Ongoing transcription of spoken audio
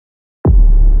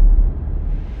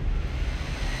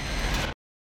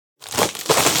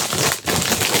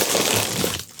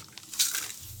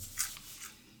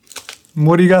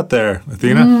What do you got there,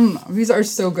 Athena? These are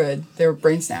so good. They're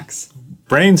brain snacks.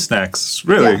 Brain snacks,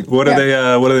 really? Yeah, What are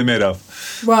they? What are they made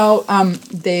of? Well,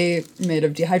 they made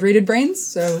of dehydrated brains,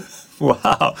 so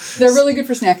Wow. they're really good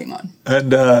for snacking on.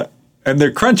 And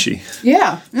they're crunchy.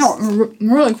 Yeah, no,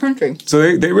 really crunchy.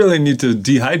 So they really need to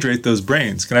dehydrate those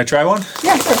brains. Can I try one?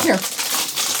 Yeah, sure, here.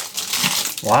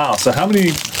 Wow. So how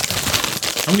many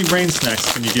brain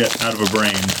snacks can you get out of a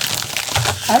brain?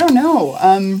 I don't know.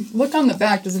 Look on the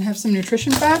back. Does it have some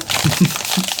nutrition facts?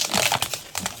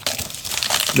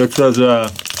 It says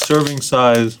serving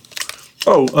size.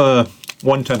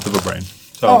 1/10 of a brain.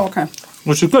 So, Okay.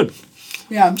 which is good.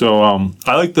 Yeah. So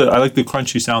I like the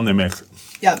crunchy sound they make.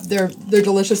 Yeah, they're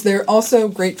delicious. They're also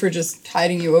great for just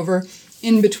tiding you over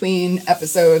in between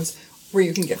episodes where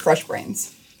you can get fresh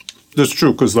brains. That's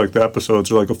true, because like the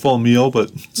episodes are like a full meal,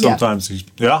 but sometimes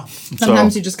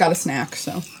Sometimes you just got a snack.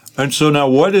 So. And so now,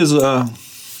 what is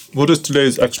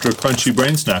today's extra crunchy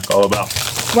brain snack all about?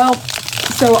 Well,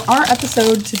 so our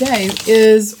episode today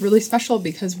is really special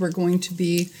because we're going to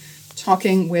be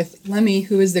talking with Lemmy,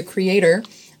 who is the creator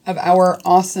of our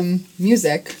awesome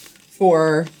music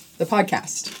for the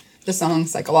podcast, the song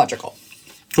Psychological.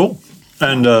 Cool.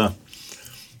 And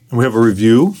we have a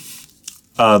review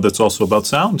that's also about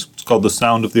sound. It's called The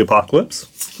Sound of the Apocalypse.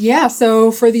 Yeah,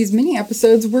 so for these mini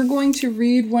episodes, we're going to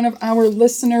read one of our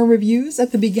listener reviews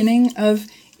at the beginning of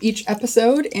each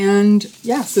episode. And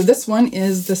yeah, so this one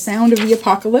is The Sound of the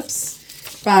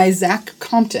Apocalypse by Zach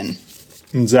Compton.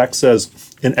 And Zach says,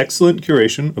 an excellent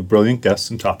curation of brilliant guests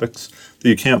and topics that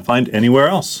you can't find anywhere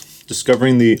else.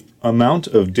 Discovering the amount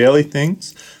of daily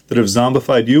things that have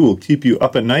zombified you will keep you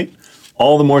up at night.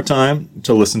 All the more time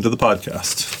to listen to the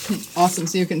podcast. Awesome.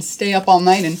 So you can stay up all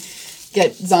night and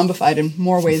get zombified in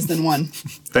more ways than one.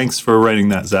 Thanks for writing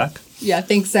that, Zach. Yeah,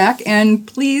 thanks, Zach. And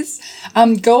please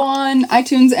go on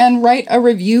iTunes and write a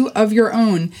review of your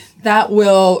own. That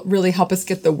will really help us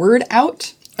get the word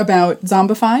out about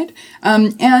Zombified.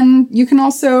 And you can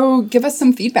also give us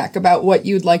some feedback about what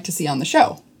you'd like to see on the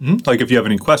show. Mm-hmm. Like if you have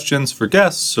any questions for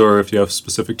guests or if you have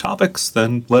specific topics,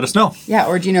 then let us know. Yeah,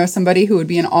 or do you know somebody who would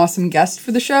be an awesome guest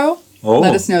for the show? Oh,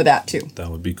 let us know that too.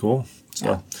 That would be cool.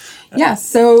 So, yeah,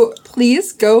 so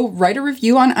please go write a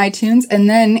review on iTunes, and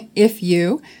then if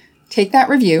you take that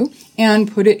review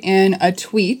and put it in a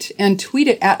tweet and tweet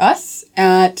it at us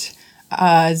at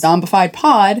Zombified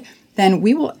Pod, then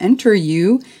we will enter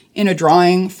you in a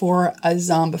drawing for a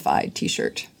Zombified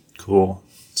t-shirt. Cool.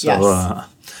 So, yes.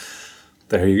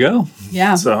 There you go.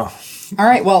 Yeah. So, all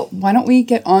right. Well, why don't we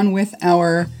get on with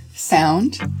our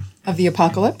Sound of the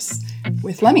Apocalypse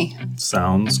with Lemmy?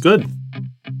 Sounds good.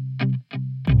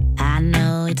 I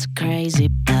know it's crazy,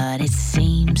 but it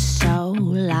seems so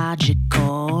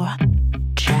logical.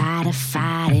 Try to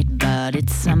fight it, but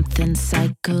it's something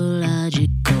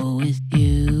psychological with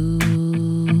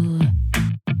you.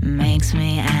 Makes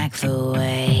me act the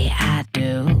way I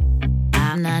do.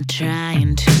 I'm not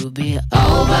trying to be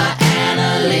over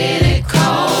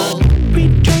analytical.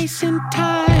 Retracing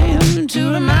time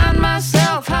to remind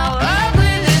myself how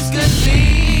ugly this could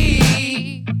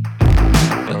be.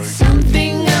 But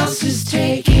something else is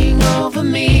taking over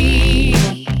me.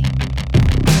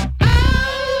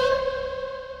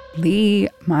 Lee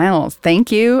Miles,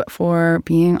 thank you for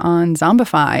being on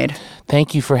Zombified.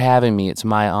 Thank you for having me. It's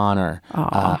my honor.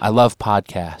 I love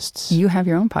podcasts. You have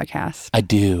your own podcast. I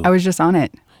do. I was just on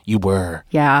it. You were.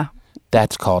 Yeah.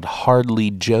 That's called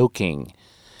Hardly Joking.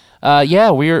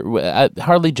 We're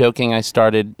Hardly Joking. I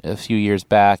started a few years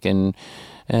back, and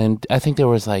I think there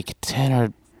was like 10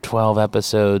 or 12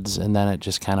 episodes, and then it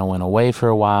just kind of went away for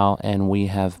a while, and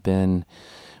we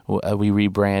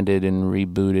rebranded and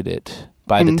rebooted it.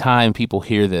 By the time people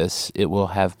hear this, it will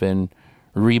have been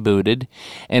rebooted,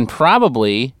 and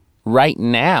probably right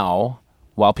now,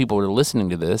 while people are listening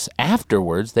to this,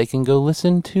 afterwards, they can go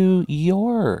listen to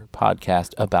your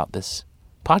podcast about this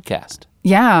podcast.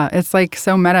 Yeah, it's like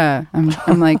so meta.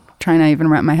 I'm like trying to even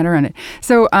wrap my head around it.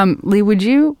 So, Lee, would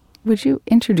you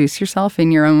introduce yourself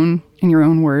in your own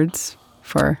words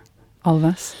for all of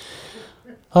us?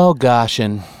 Oh gosh,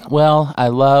 and well, I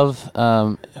love.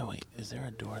 Wait, is there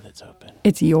a door that's open?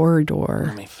 It's your door.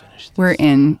 Let me finish this. We're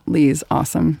in Lee's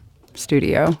awesome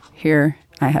studio here.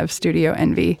 I have studio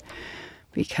envy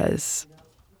because,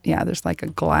 yeah, there's like a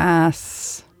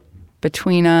glass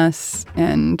between us,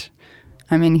 and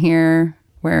I'm in here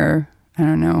where I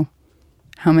don't know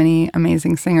how many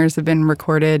amazing singers have been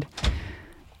recorded.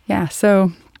 Yeah,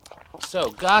 so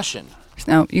Goshen.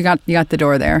 No, you got the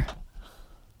door there.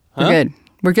 Huh? We're good.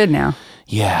 We're good now.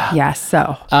 Yeah. Yeah,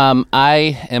 so.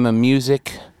 I am a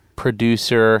music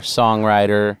producer,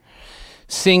 songwriter,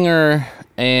 singer,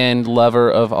 and lover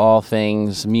of all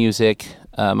things music.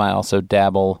 I also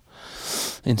dabble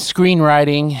in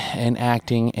screenwriting and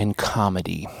acting and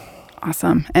comedy.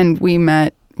 Awesome. And we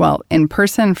met, well, in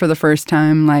person for the first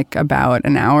time, like about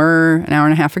an hour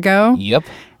and a half ago. Yep.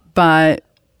 But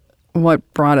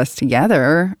what brought us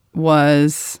together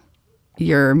was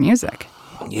your music.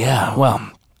 Yeah,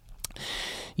 well,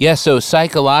 yeah, so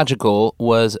Psychological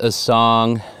was a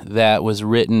song that was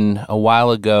written a while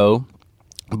ago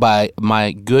by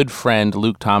my good friend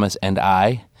Luke Thomas and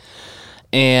I.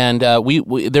 And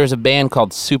there's a band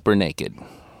called Super Naked.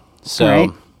 So Right.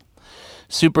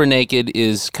 Super Naked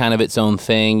is kind of its own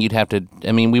thing. You'd have to,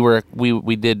 I mean,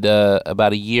 we did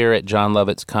about a year at John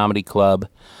Lovett's Comedy Club.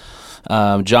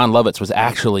 John Lovitz was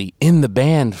actually in the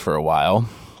band for a while.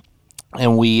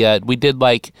 And we did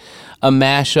like a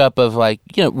mashup of like,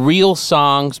 you know, real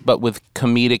songs, but with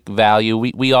comedic value.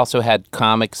 We also had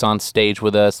comics on stage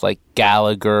with us, like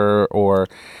Gallagher or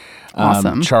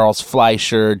Awesome. Charles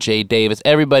Fleischer, Jay Davis.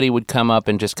 Everybody would come up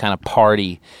and just kind of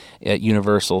party at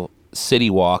Universal City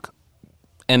Walk.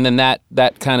 And then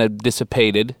that kind of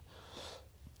dissipated.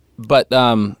 But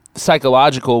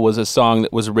Psychological was a song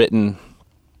that was written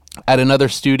at another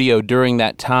studio during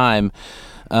that time.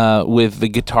 With the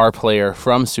guitar player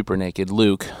from Super Naked,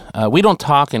 Luke. We don't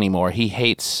talk anymore. He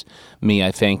hates me,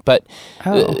 I think. But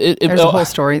There's a whole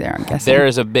story there, I'm guessing. There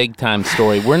is a big-time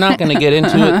story. We're not going to get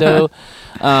into it, though.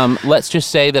 Let's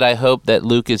just say that I hope that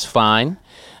Luke is fine.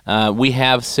 We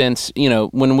have since, you know,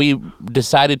 when we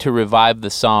decided to revive the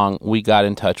song, we got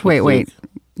in touch with Luke. Wait.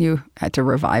 You had to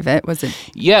revive it? Was it?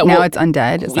 Yeah. Now well, it's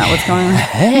undead? Is that what's going on?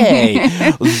 Hey,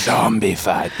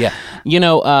 zombified. Yeah. You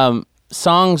know,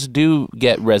 songs do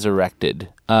get resurrected.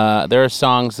 There are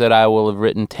songs that I will have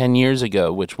written 10 years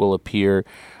ago, which will appear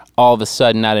all of a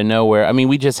sudden out of nowhere. I mean,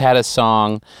 we just had a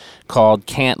song called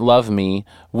Can't Love Me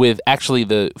with actually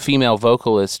the female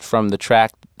vocalist from the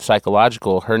track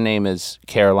Psychological. Her name is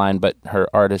Caroline, but her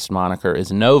artist moniker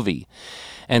is Novi.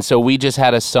 And so we just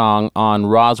had a song on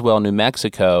Roswell, New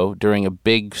Mexico during a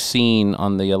big scene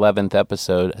on the 11th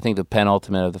episode, I think the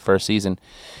penultimate of the first season.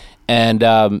 And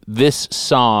this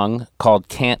song called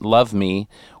Can't Love Me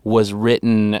was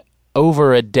written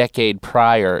over a decade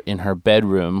prior in her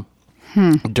bedroom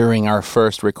during our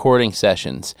first recording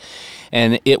sessions.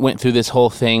 And it went through this whole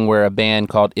thing where a band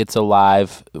called It's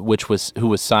Alive, who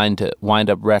was signed to Wind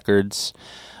Up Records,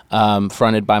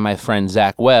 fronted by my friend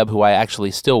Zach Webb, who I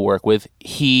actually still work with.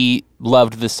 He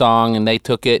loved the song, and they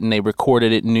took it and they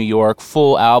recorded it in New York,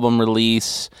 full album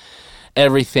release,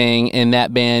 everything, and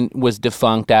that band was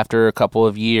defunct after a couple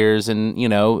of years, and you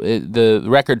know the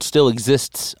record still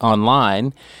exists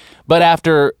online, but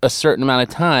after a certain amount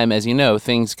of time, as you know,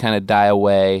 things kind of die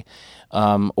away,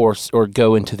 or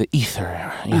go into the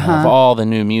ether, you know, of all the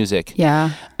new music.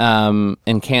 Yeah.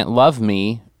 And Can't Love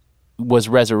Me was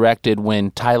resurrected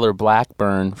when Tyler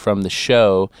Blackburn from the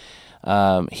show,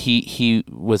 he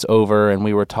was over and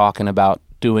we were talking about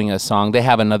doing a song. They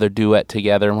have another duet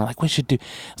together, and we're like, we should do.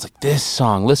 It's like, this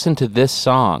song. Listen to this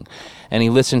song. And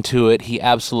he listened to it. He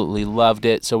absolutely loved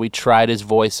it. So we tried his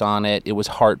voice on it. It was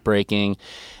heartbreaking,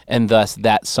 and thus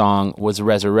that song was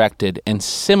resurrected. And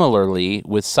similarly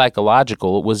with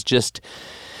Psychological, it was just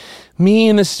me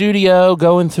in the studio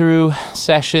going through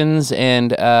sessions,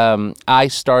 and I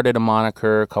started a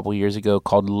moniker a couple years ago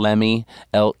called Lemmy,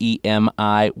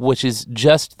 Lemi, which is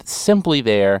just simply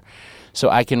there so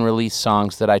I can release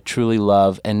songs that I truly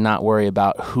love and not worry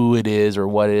about who it is or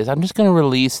what it is. I'm just going to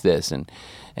release this, and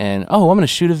I'm going to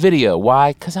shoot a video.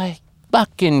 Why? Because I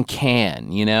fucking can,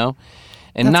 you know?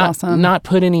 And That's awesome. Not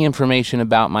put any information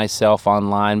about myself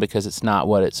online, because it's not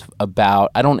what it's about.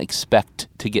 I don't expect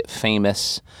to get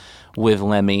famous with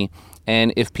Lemmy.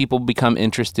 And if people become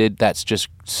interested, that's just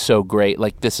so great.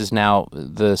 Like, this is now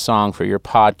the song for your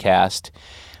podcast,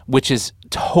 which is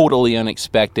totally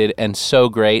unexpected and so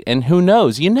great. And who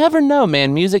knows? You never know,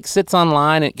 man. Music sits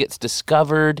online, it gets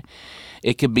discovered.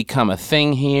 It could become a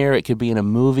thing here. It could be in a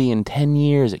movie in 10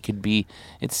 years. It could be,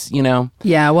 you know.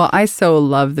 Yeah, well, I so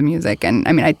love the music. And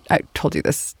I mean, I told you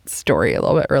this story a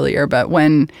little bit earlier, but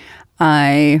when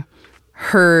I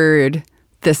heard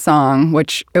this song,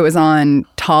 which it was on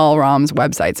Tal Ram's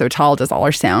website. So Tal does all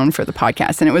our sound for the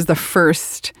podcast. And it was the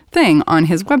first thing on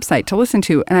his website to listen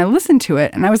to. And I listened to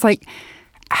it and I was like,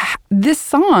 this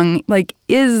song, like,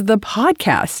 is the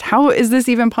podcast. How is this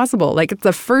even possible? Like, it's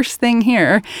the first thing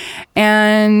here.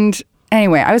 And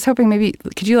anyway, I was hoping maybe,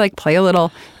 could you like play a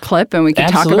little clip and we could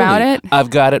Absolutely. talk about it?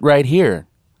 I've got it right here.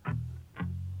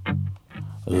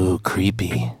 Ooh,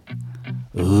 creepy.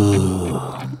 Ooh.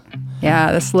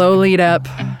 Yeah, the slow lead up.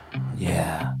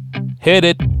 Yeah. Hit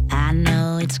it. I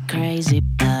know it's crazy,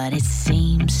 but it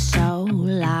seems so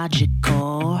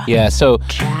logical. Yeah, so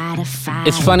Try to fight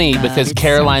it's funny it, but because it's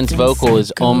Caroline's something vocal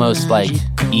is almost like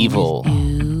evil.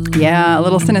 Yeah, a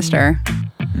little sinister.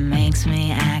 Makes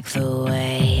me act the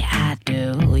way I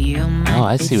do. You might Oh,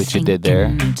 I see what you did there.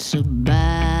 thinking it's a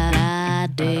bad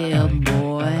idea,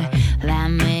 boy. That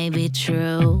may be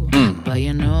true, but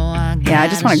you know I Yeah, I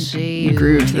just gotta wanna see you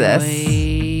groove to this.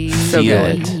 anyway. So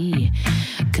Feel good. it.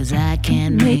 'Cause I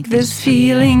can't Make this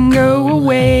feeling go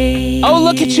away. Oh,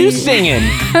 look at you singing.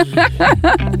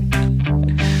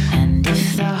 And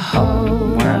if the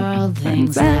whole world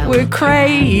thinks That we're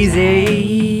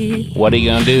crazy. What are you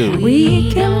going to do? We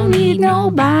don't need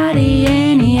nobody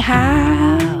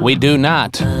anyhow. We do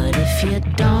not. But if you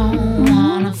don't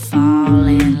wanna fall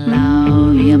in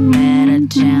love, you better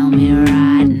tell me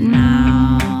right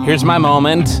now. Here's my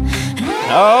moment.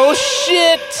 Oh,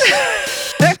 shit.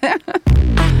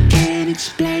 Can't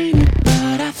explain it,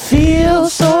 but I feel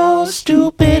so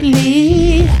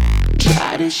stupidly.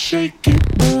 Try to shake it,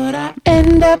 but I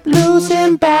end up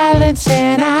losing balance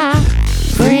and I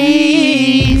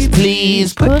freeze.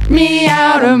 Please put me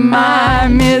out of my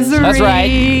misery. That's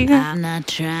right. I'm not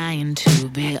trying to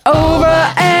be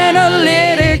Over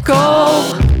analytical.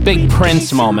 Big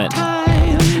Prince moment.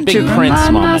 Big Prince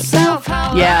moment.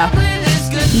 Yeah.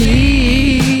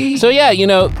 So yeah, you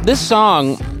know, this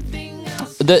song,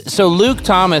 so Luke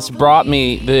Thomas brought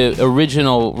me the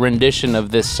original rendition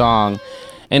of this song,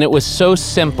 and it was so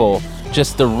simple,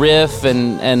 just the riff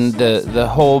and the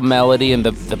whole melody and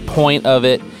the point of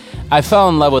it. I fell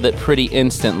in love with it pretty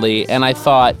instantly, and I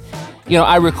thought, you know,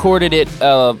 I recorded it,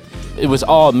 it was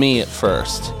all me at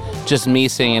first, just me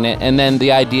singing it, and then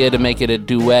the idea to make it a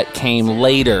duet came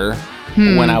later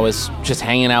when I was just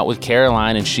hanging out with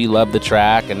Caroline, and she loved the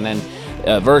track, and then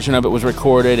a version of it was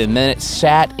recorded, and then it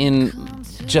sat in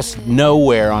just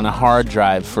nowhere on a hard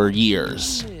drive for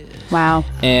years. Wow.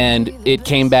 And it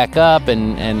came back up,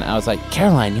 and I was like,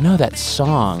 Caroline, you know that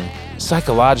song,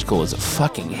 Psychological, is a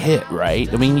fucking hit,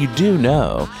 right? I mean, you do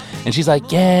know. And she's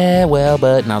like, yeah, well,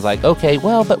 but... And I was like, okay,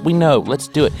 well, but we know. Let's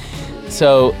do it.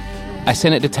 So I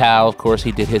sent it to Tal. Of course,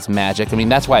 he did his magic. I mean,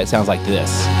 that's why it sounds like this.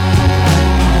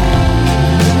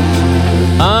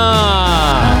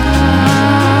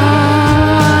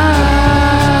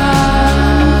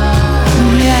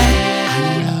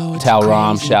 Tal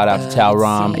Ram, shout out to Tal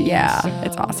Ram. Yeah,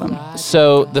 it's awesome.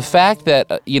 So the fact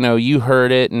that, you know, you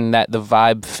heard it and that the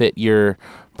vibe fit your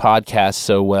podcast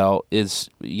so well is,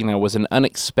 you know, was an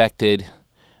unexpected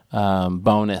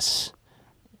bonus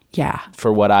Yeah.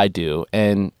 for what I do.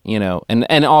 And, you know,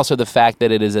 and also the fact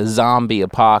that it is a zombie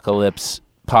apocalypse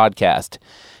podcast.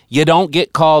 You don't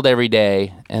get called every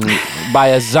day and by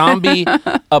a zombie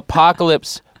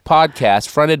apocalypse podcast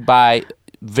fronted by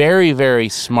very, very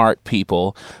smart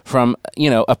people from, you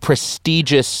know, a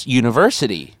prestigious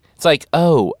university. It's like,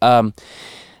 are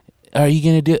you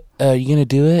gonna do it? Are you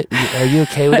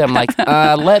okay with it? I'm like,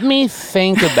 let me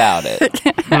think about it.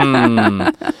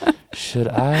 Should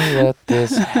I let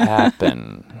this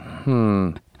happen?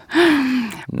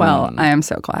 Well, I am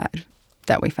so glad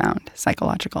that we found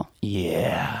Psychological.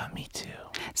 Yeah, me too.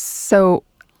 So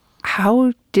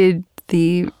how did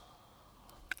the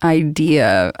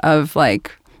idea of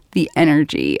like the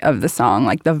energy of the song,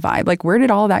 like the vibe, like where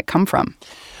did all that come from?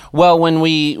 Well, when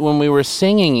we were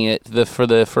singing it for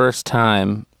the first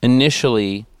time,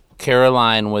 initially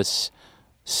Caroline was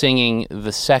singing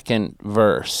the second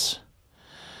verse,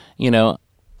 you know,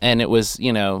 and it was,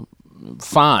 you know,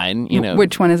 fine, you know.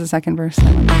 Which one is the second verse?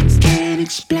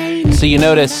 So you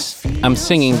notice I'm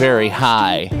singing very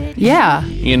high, Yeah.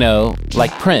 you know,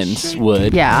 like Prince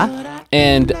would. Yeah.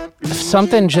 And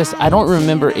something just, I don't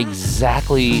remember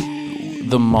exactly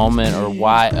the moment or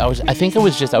why. I think it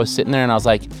was just, I was sitting there and I was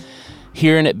like,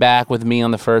 hearing it back with me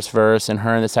on the first verse and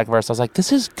her in the second verse. I was like,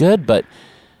 this is good, but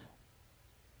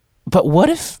what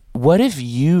if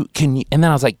you can, and then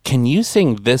I was like, can you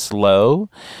sing this low?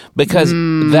 Because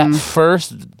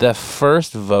the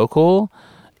first vocal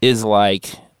is like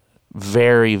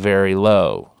very, very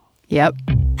low. Yep.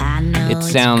 It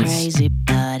sounds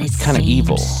kind of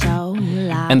evil.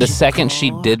 And the second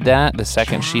she did that, the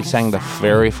second she sang the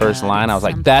very first line, I was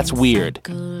like, that's weird.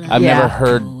 I've never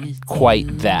heard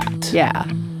quite that. Yeah.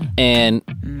 And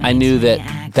I knew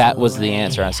that was the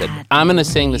answer. I said, I'm going to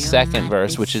sing the second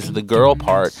verse, which is the girl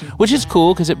part, which is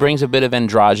cool because it brings a bit of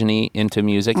androgyny into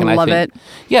music. And Love I think, it.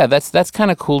 yeah, that's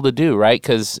kind of cool to do, right?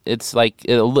 Because it's like,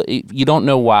 you don't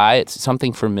know why. It's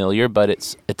something familiar, but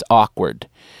it's awkward.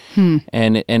 And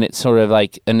it sort of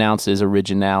like announces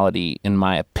originality, in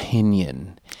my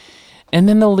opinion. And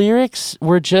then the lyrics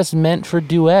were just meant for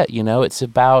duet, you know. It's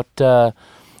about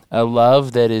a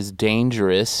love that is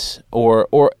dangerous, or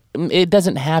it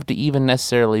doesn't have to even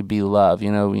necessarily be love.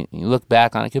 You know, you look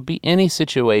back on it, it could be any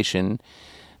situation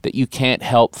that you can't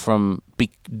help from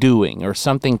doing, or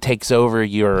something takes over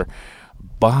your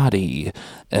body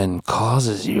and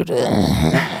causes you to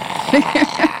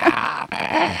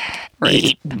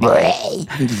eat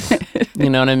brains. You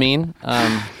know what I mean?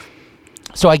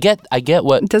 So I get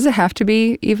what. Does it have to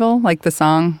be evil, like the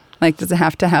song? Like, does it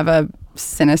have to have a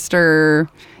sinister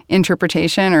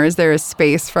interpretation, or is there a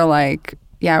space for like,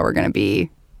 yeah, we're going to be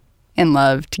in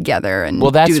love together and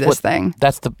do this thing?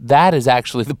 That is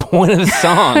actually the point of the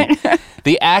song.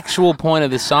 The actual point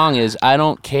of the song is, I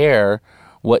don't care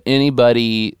what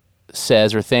anybody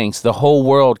says or thinks. The whole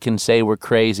world can say we're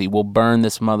crazy. We'll burn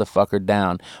this motherfucker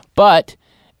down. But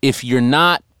if you're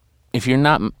not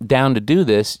down to do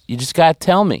this, you just got to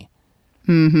tell me.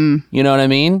 Mm-hmm. You know what I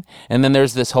mean? And then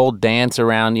there's this whole dance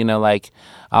around, you know, like,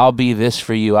 I'll be this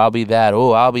for you, I'll be that,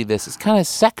 oh, I'll be this. It's kind of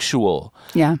sexual.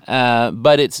 Yeah.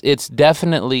 But it's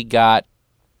definitely got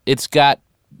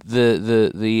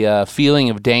the feeling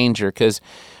of danger, because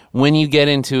when you get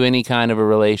into any kind of a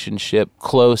relationship,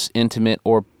 close, intimate,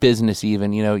 or business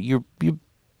even, you know, you're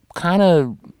kind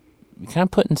of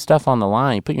putting stuff on the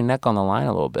line. You put your neck on the line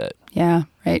a little bit. Yeah,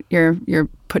 right. You're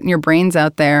putting your brains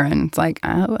out there, and it's like,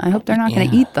 I hope they're not going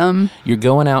to eat them. You're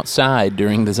going outside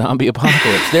during the zombie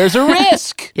apocalypse. There's a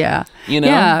risk. Yeah. You know?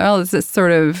 Yeah, well, it's this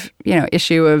sort of, you know,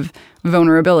 issue of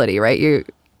vulnerability, right?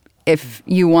 If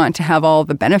you want to have all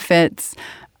the benefits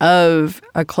of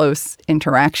a close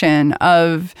interaction,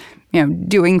 of, you know,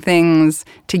 doing things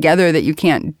together that you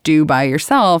can't do by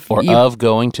yourself. Or of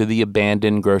going to the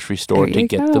abandoned grocery store to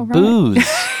get the booze.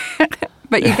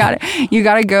 But you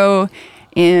gotta go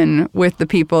in with the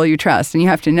people you trust, and you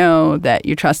have to know that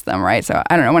you trust them, right? So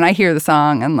I don't know, when I hear the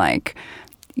song, and like,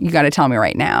 you got to tell me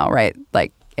right now, right?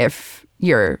 Like, if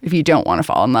you don't want to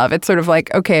fall in love, it's sort of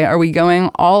like, okay, are we going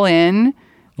all in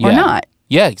or not?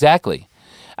 Yeah, exactly.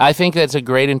 I think that's a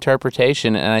great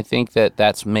interpretation, and I think that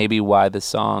that's maybe why the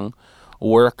song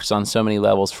works on so many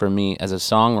levels for me as a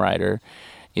songwriter.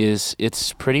 Is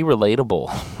it's pretty relatable,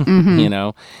 you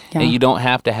know? Yeah. And you don't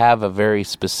have to have a very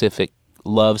specific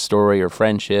love story or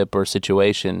friendship or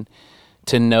situation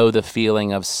to know the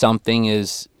feeling of something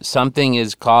is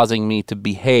causing me to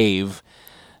behave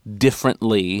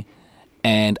differently,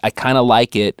 and I kind of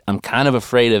like it, I'm kind of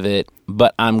afraid of it,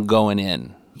 but I'm going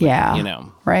in. Yeah. You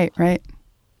know? Right.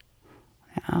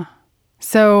 Yeah.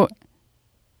 So,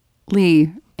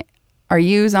 Lee, are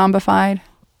you zombified?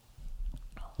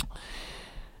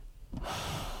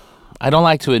 I don't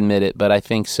like to admit it, but I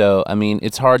think so. I mean,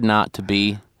 it's hard not to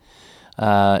be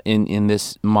in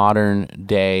this modern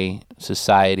day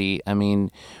society. I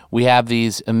mean, we have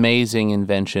these amazing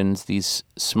inventions, these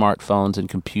smartphones and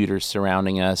computers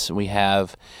surrounding us. We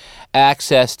have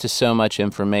access to so much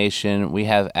information. We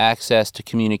have access to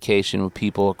communication with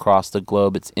people across the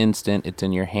globe. It's instant. It's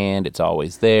in your hand. It's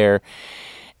always there.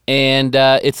 And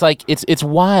it's like, it's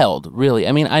wild, really.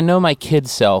 I mean, I know my kid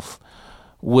self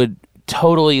would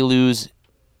totally lose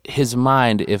his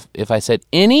mind if I said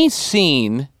any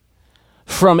scene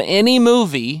from any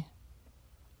movie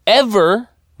ever,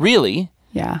 really.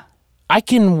 Yeah. I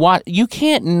can watch. You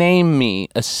can't name me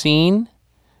a scene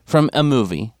from a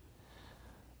movie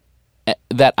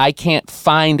that I can't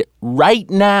find right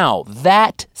now.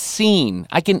 That scene,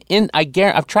 I guarantee.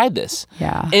 I've tried this.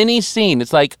 Yeah. Any scene,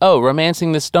 it's like, oh,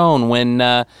 Romancing the Stone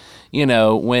when. You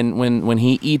know, when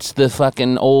he eats the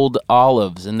fucking old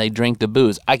olives and they drink the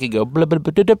booze, I could go blah, blah,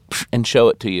 blah, blah, blah, and show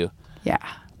it to you. Yeah.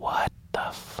 What the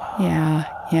fuck?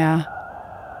 Yeah.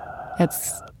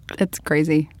 It's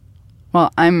crazy.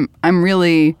 Well, I'm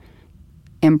really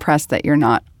impressed that you're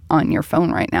not on your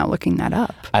phone right now looking that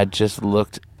up. I just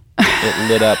looked. It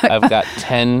lit up. I've got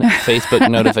 10 Facebook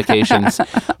notifications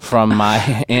from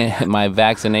my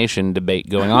vaccination debate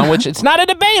going on, which it's not a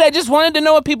debate. I just wanted to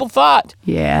know what people thought.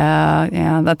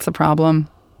 Yeah, that's the problem.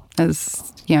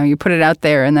 As you know, you put it out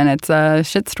there and then it's a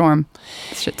shitstorm.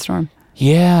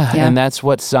 Yeah, and that's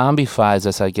what zombifies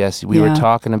us, I guess. We were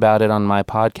talking about it on my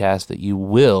podcast that you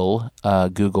will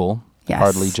Google,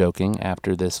 hardly joking,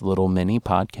 after this little mini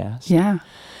podcast. Yeah.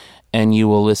 And you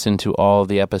will listen to all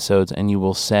the episodes, and you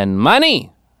will send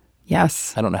money.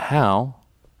 Yes. I don't know how.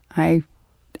 I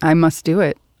must do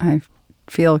it. I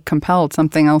feel compelled.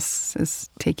 Something else is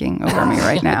taking over me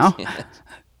right now.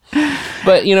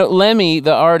 But, you know, Lemmy,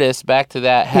 the artist, back to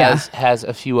that, has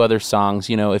a few other songs.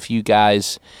 You know, if you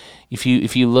guys, if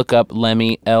you look up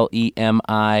Lemmy,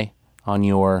 Lemi, on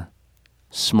your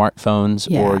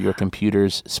smartphones or your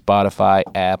computers, Spotify,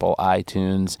 Apple,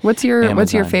 iTunes, What's your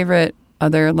Amazon. favorite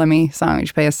other Lemmy song? Would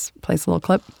you play us a little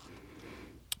clip?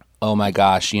 Oh my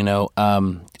gosh, oh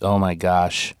my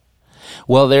gosh.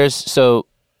 Well,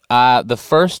 the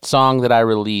first song that I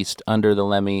released under the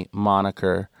Lemmy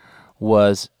moniker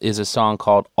is a song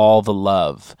called All the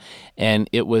Love. And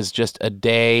it was just a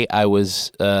day I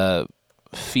was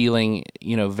feeling,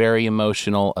 very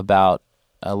emotional about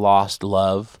a lost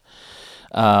love,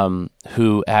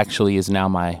 who actually is now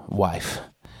my wife.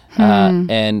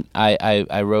 And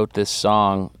I wrote this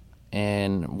song.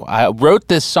 And I wrote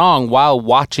this song while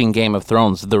watching Game of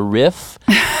Thrones. The riff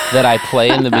that I play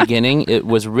in the beginning, it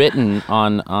was written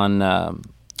on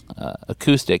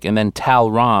acoustic, and then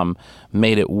Tal Ram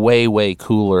made it way, way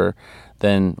cooler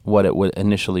than what it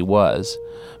initially was.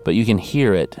 But you can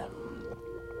hear it.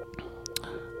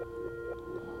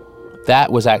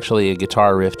 That was actually a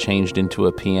guitar riff changed into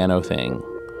a piano thing.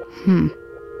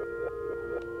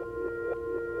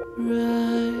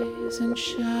 Rise and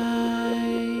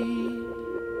shine.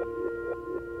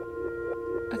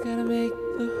 I gotta make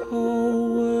the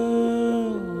whole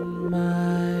world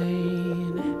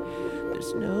mine.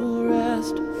 There's no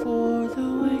rest for the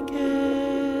wicked.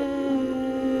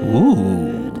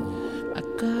 Ooh. I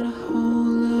got a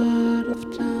whole lot of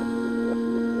time.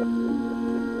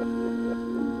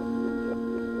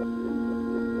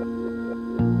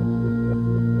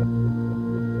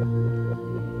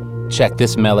 Check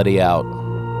this melody out.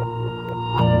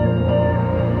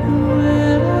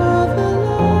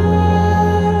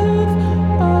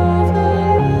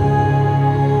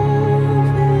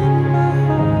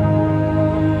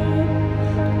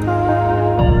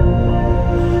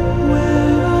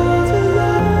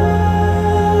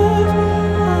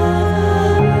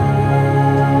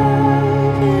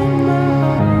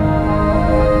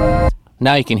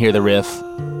 Now you can hear the riff.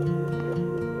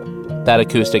 That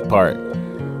acoustic part.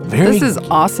 This is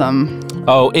awesome.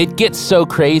 Oh, it gets so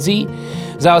crazy.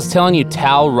 As I was telling you,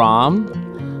 Tal Ram,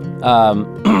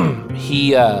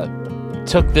 he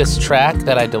took this track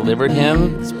that I delivered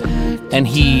him, and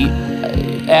he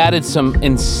added some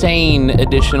insane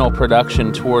additional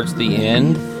production towards the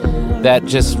end that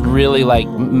just really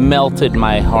melted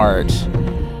my heart.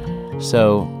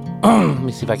 So let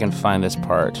me see if I can find this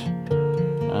part.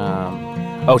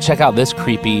 Check out this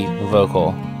creepy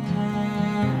vocal.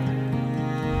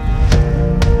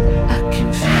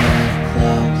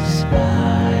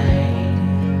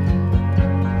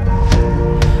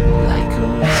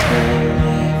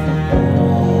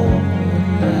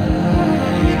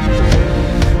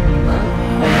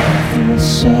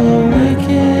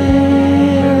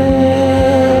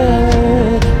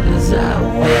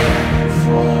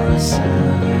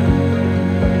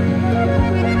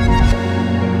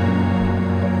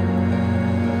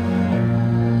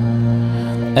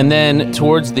 And then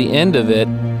towards the end of it,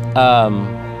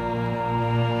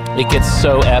 it gets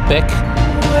so epic.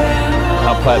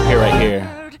 I'll play it here, right here.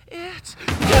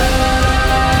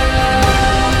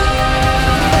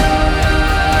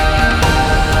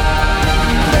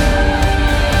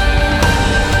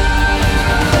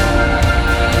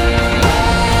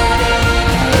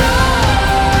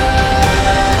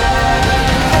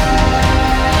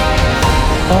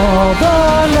 All the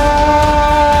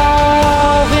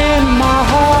love in my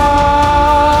heart.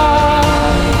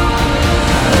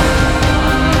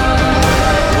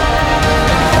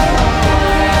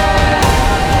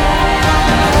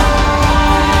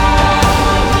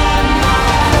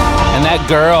 And that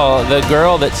girl, the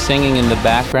girl that's singing in the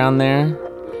background there,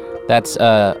 that's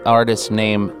an artist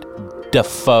named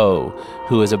Defoe,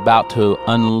 who is about to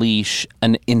unleash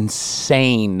an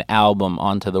insane album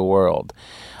onto the world.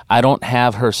 I don't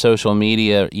have her social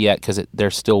media yet because they're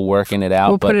still working it out.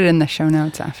 We'll put it in the show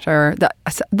notes after.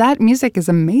 That music is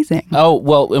amazing. Oh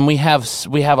well, and we have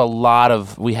a lot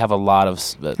of. I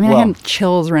had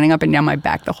chills running up and down my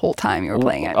back the whole time you were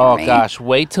playing it. Oh gosh,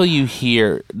 wait till you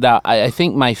hear. Now, I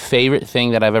think my favorite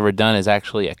thing that I've ever done is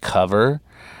actually a cover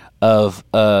of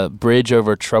 "Bridge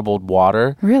Over Troubled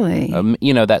Water." Really?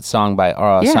 That song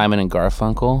by Simon and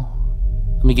Garfunkel.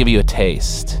 Let me give you a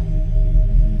taste.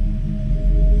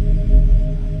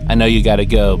 I know you gotta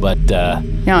go, but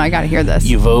no, I gotta hear this.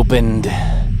 You've open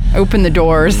the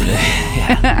doors.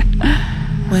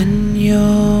 When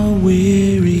you're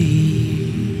weary,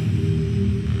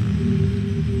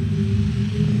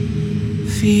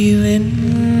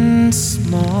 feeling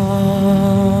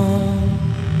small,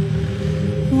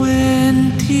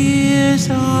 when tears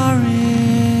are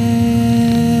in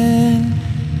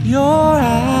your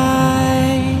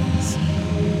eyes,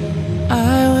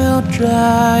 I will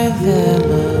dry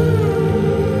them up.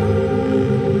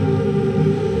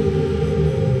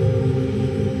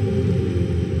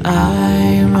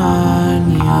 I'm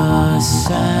on your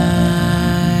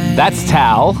side. That's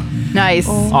Tal. Nice.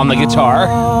 on the guitar.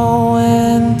 Oh,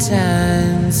 when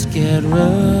times get rough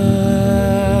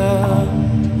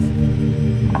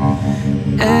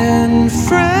and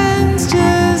friends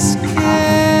just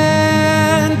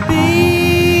can't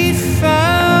be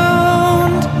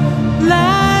found,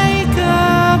 like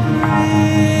a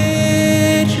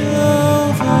bridge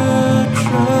over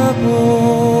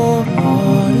troubled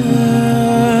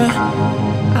water,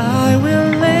 I will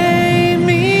lay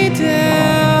me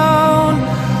down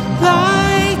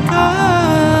like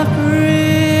a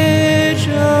bridge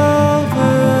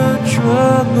over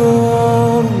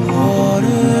troubled water.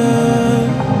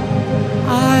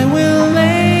 I will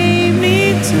lay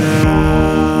me down.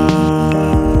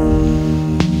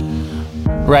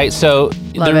 Right, so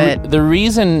Love it. the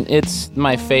reason it's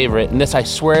my favorite, and this I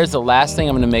swear is the last thing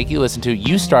I'm going to make you listen to.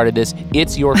 You started this.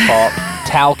 It's your fault.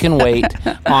 Tal can wait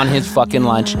on his fucking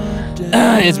lunch.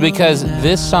 It's because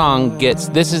this song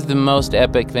this is the most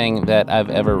epic thing that I've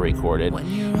ever recorded,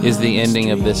 is the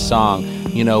ending of this song.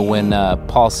 You know, when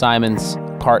Paul Simon's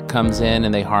part comes in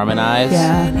and they harmonize.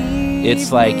 Yeah.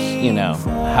 It's like, you know,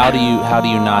 how do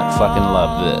you not fucking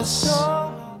love this?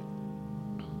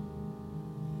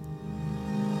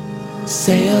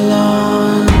 Sail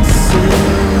on,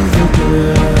 silver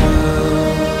girl.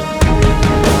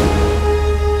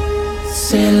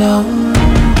 Sail on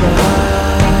by.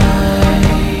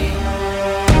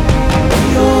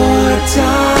 Your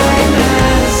time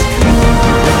has come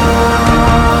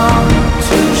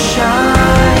to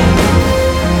shine.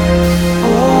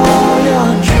 All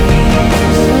your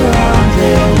dreams are on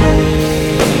their way.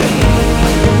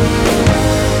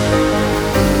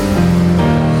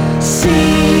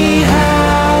 See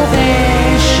how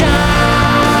they shine.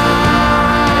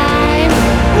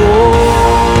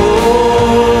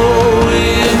 Oh,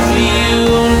 if you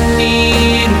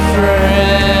need a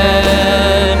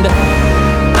friend,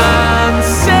 I'm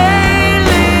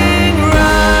sailing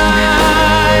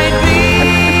right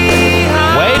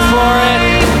behind. Wait for it.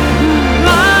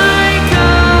 Like a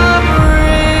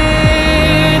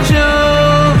bridge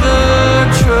over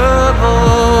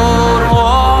troubled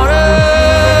water,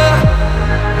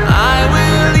 I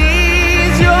will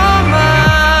ease your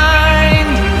mind.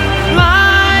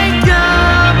 Like a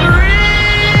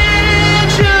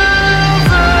bridge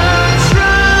over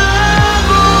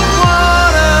troubled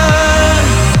water,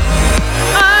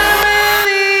 I will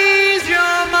ease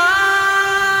your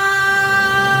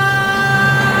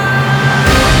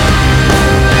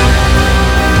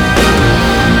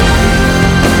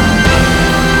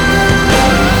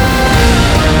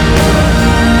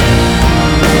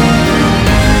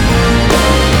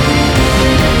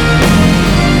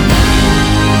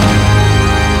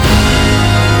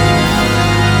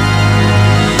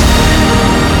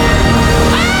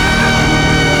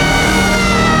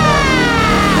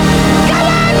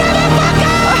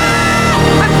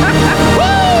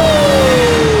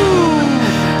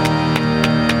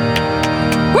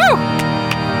Woo!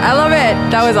 I love it.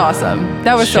 That was awesome.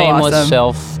 That was Shameless so awesome.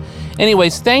 self.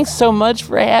 Anyways, thanks so much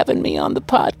for having me on the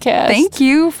podcast. Thank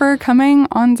you for coming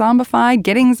on Zombified,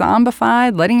 getting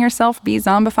zombified, letting yourself be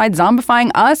zombified,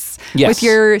 zombifying us Yes. with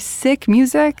your sick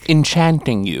music.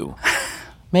 Enchanting you,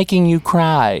 making you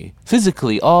cry,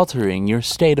 physically altering your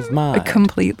state of mind.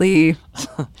 Completely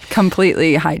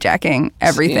hijacking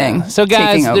everything. Yeah. So guys,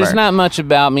 taking over. there's not much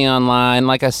about me online.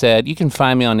 Like I said, you can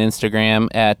find me on Instagram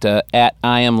at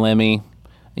I am Lemmy.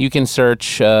 You can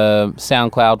search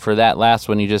SoundCloud for that last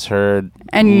one you just heard.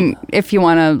 And if you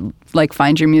want to like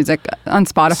find your music on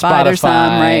Spotify, there's some,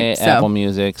 right? Apple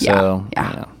Music. Yeah, So yeah.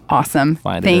 you know, Awesome.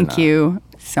 find it or Thank not. you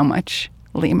so much,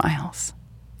 Lee Miles.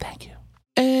 thank you.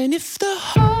 And if the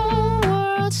whole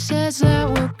world says that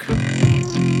we're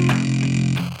crazy,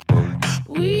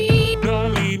 we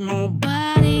don't need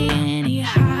nobody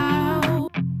anyhow.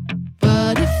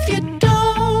 But if you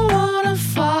don't wanna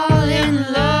fall in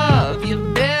love, you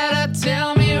better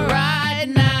tell me right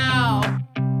now.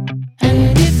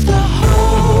 And if the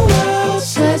whole world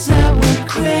says that we're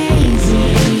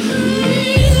crazy,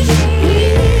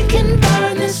 we can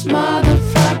burn this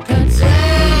motherfucker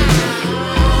down.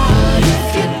 But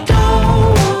if you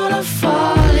don't wanna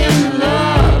fall in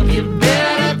love, you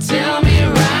better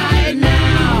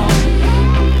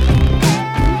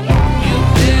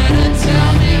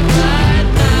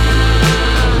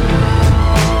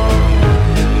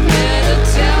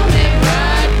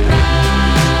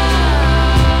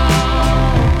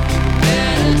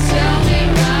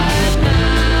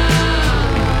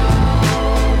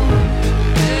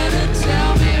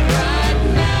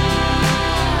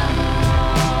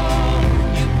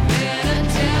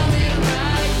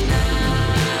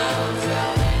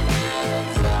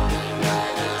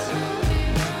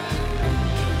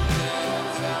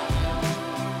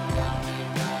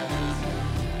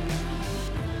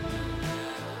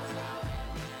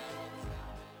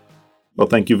Well,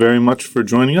 thank you very much for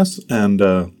joining us. And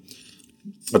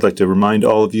I'd like to remind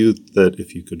all of you that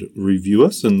if you could review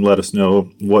us and let us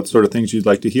know what sort of things you'd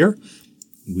like to hear,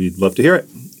 we'd love to hear it.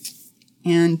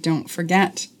 And don't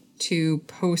forget to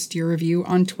post your review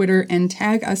on Twitter and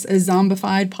tag us as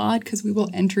Zombified Pod, because we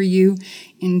will enter you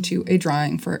into a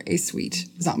drawing for a sweet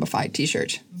Zombified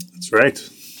t-shirt. That's right.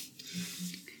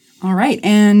 All right,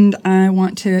 and I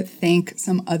want to thank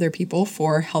some other people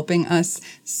for helping us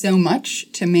so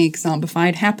much to make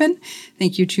Zombified happen.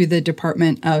 Thank you to the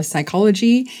Department of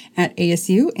Psychology at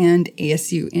ASU and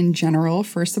ASU in general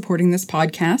for supporting this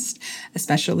podcast,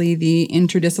 especially the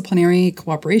Interdisciplinary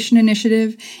Cooperation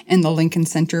Initiative and the Lincoln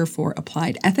Center for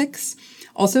Applied Ethics.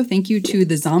 Also, thank you to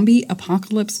the Zombie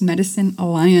Apocalypse Medicine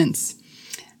Alliance.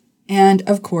 And,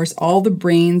 of course, all the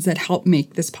brains that help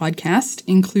make this podcast,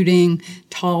 including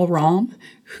Tal Ram,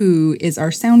 who is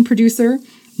our sound producer,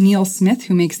 Neil Smith,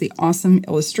 who makes the awesome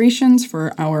illustrations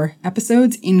for our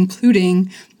episodes,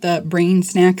 including the Brain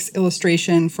Snacks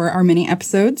illustration for our mini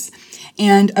episodes,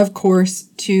 and, of course,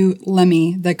 to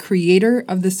Lemmy, the creator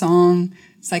of the song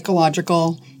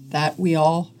Psychological that we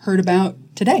all heard about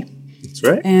today. That's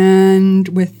right. And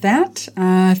with that,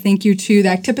 thank you to the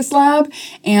Actipus Lab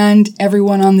and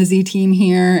everyone on the Z team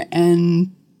here,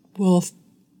 and we'll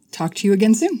talk to you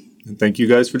again soon. And thank you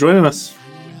guys for joining us.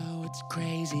 I know it's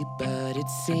crazy, but it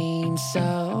seems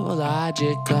so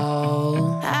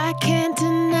logical. I can't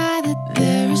deny that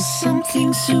there is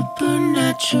something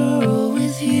supernatural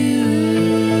with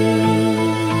you.